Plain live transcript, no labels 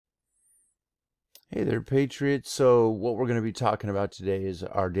Hey there, Patriots. So what we're going to be talking about today is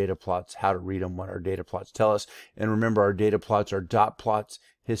our data plots, how to read them, what our data plots tell us. And remember, our data plots are dot plots,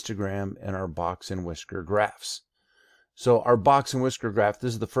 histogram, and our box and whisker graphs. So our box and whisker graph,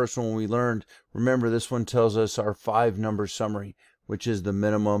 this is the first one we learned. Remember, this one tells us our 5-number summary, which is the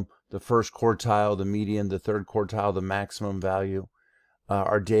minimum, the first quartile, the median, the third quartile, the maximum value.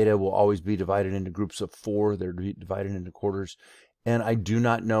 Our data will always be divided into groups of 4. They're divided into quarters. And I do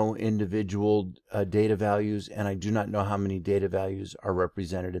not know individual data values, and I do not know how many data values are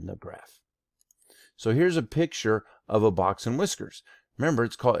represented in the graph. So here's a picture of a box and whiskers. Remember,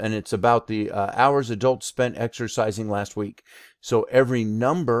 it's called, and it's about the hours adults spent exercising last week. So every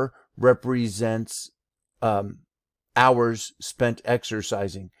number represents hours spent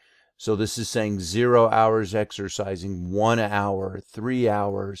exercising. So this is saying 0 hours exercising, 1 hour, 3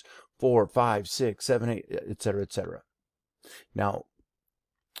 hours, 4, 5, 6, 7, 8, etc., etc. Now,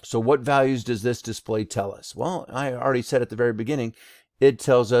 so what values does this display tell us? Well, I already said at the very beginning, it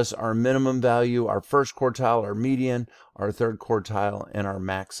tells us our minimum value, our first quartile, our median, our third quartile, and our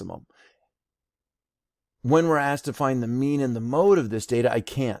maximum. When we're asked to find the mean and the mode of this data, I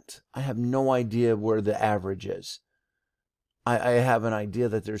can't. I have no idea where the average is. I have an idea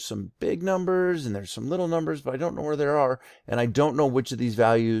that there's some big numbers and there's some little numbers, but I don't know where there are, and I don't know which of these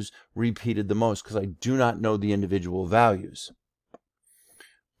values repeated the most because I do not know the individual values.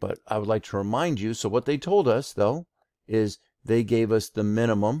 But I would like to remind you, so what they told us, though, is they gave us the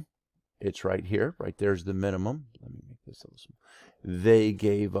minimum. It's right here. Right there's the minimum. Let me make this a little small. They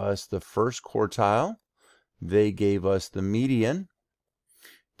gave us the first quartile. They gave us the median.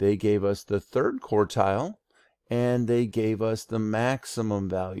 They gave us the third quartile. And they gave us the maximum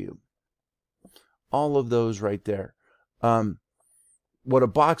value. All of those right there. What a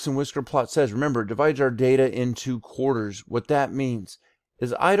box and whisker plot says, remember, it divides our data into quarters. What that means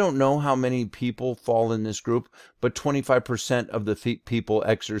is I don't know how many people fall in this group, but 25% of the people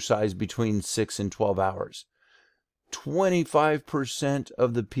exercise between 6 and 12 hours. 25%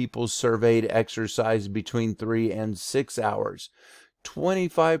 of the people surveyed exercise between 3 and 6 hours.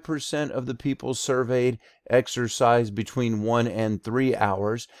 25% of the people surveyed exercise between 1 and 3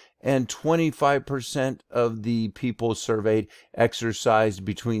 hours, and 25% of the people surveyed exercised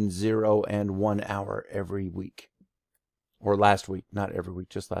between 0 and 1 hour every week. Or last week, not every week,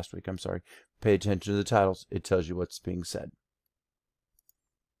 just last week, I'm sorry. Pay attention to the titles, it tells you what's being said.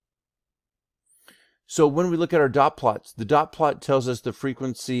 So when we look at our dot plots, the dot plot tells us the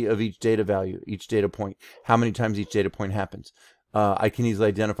frequency of each data value, each data point, how many times each data point happens. I can easily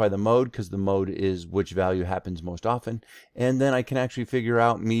identify the mode because the mode is which value happens most often. And then I can actually figure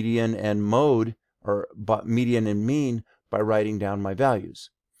out median and mode, or median and mean, by writing down my values.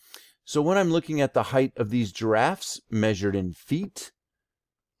 So when I'm looking at the height of these giraffes measured in feet,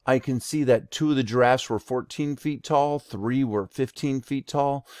 I can see that 2 of the giraffes were 14 feet tall, 3 were 15 feet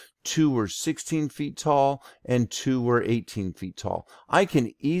tall, 2 were 16 feet tall, and 2 were 18 feet tall. I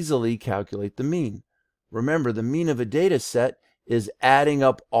can easily calculate the mean. Remember, the mean of a data set is adding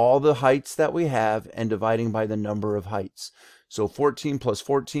up all the heights that we have and dividing by the number of heights. So 14 plus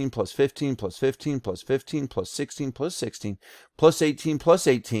 14 plus 15 plus 15 plus 15 plus 16 plus 16 plus 18 plus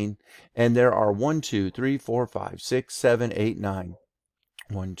 18. And there are 1, 2, 3, 4, 5, 6, 7, 8, 9.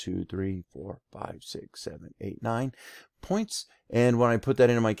 1, 2, 3, 4, 5, 6, 7, 8, 9 points. And when I put that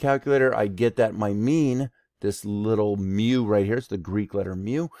into my calculator, I get that my mean, this little mu right here, it's the Greek letter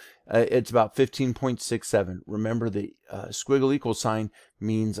mu, it's about 15.67. Remember, the squiggle equal sign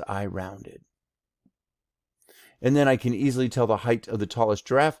means I rounded. And then I can easily tell the height of the tallest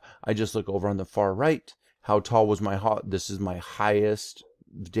giraffe. I just look over on the far right. How tall was this is my highest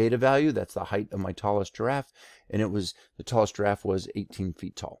data value. That's the height of my tallest giraffe. And the tallest giraffe was 18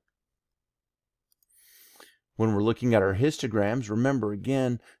 feet tall. When we're looking at our histograms, remember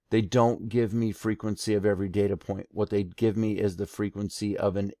again, they don't give me frequency of every data point. What they give me is the frequency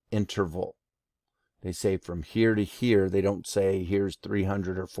of an interval. They say from here to here. They don't say here's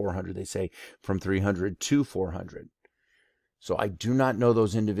 300 or 400. They say from 300 to 400. So I do not know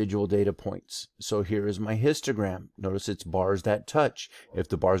those individual data points. So here is my histogram. Notice it's bars that touch. If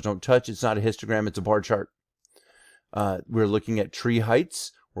the bars don't touch, it's not a histogram, it's a bar chart. We're looking at tree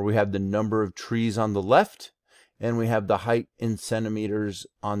heights, where we have the number of trees on the left, and we have the height in centimeters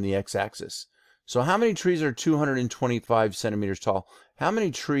on the x-axis. So how many trees are 225 centimeters tall? How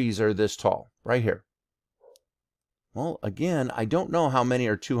many trees are this tall? Right here. Well, again, I don't know how many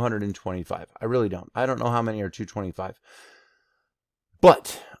are 225. I really don't. I don't know how many are 225.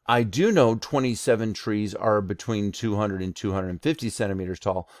 But I do know 27 trees are between 200 and 250 centimeters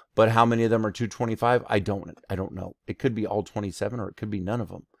tall. But how many of them are 225? I don't know. It could be all 27 or it could be none of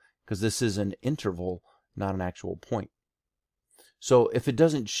them, because this is an interval, not an actual point. So if it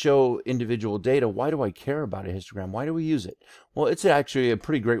doesn't show individual data, why do I care about a histogram? Why do we use it? Well, it's actually a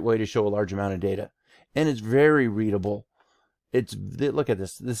pretty great way to show a large amount of data, and it's very readable. Look at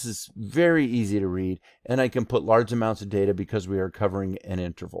this. This is very easy to read, and I can put large amounts of data because we are covering an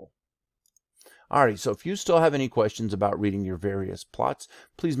interval. Alright, so if you still have any questions about reading your various plots,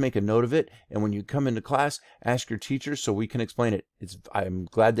 please make a note of it, and when you come into class, ask your teacher so we can explain it. I'm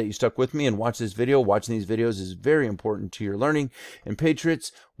glad that you stuck with me and watched this video. Watching these videos is very important to your learning, and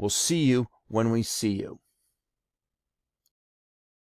Patriots, we'll see you when we see you.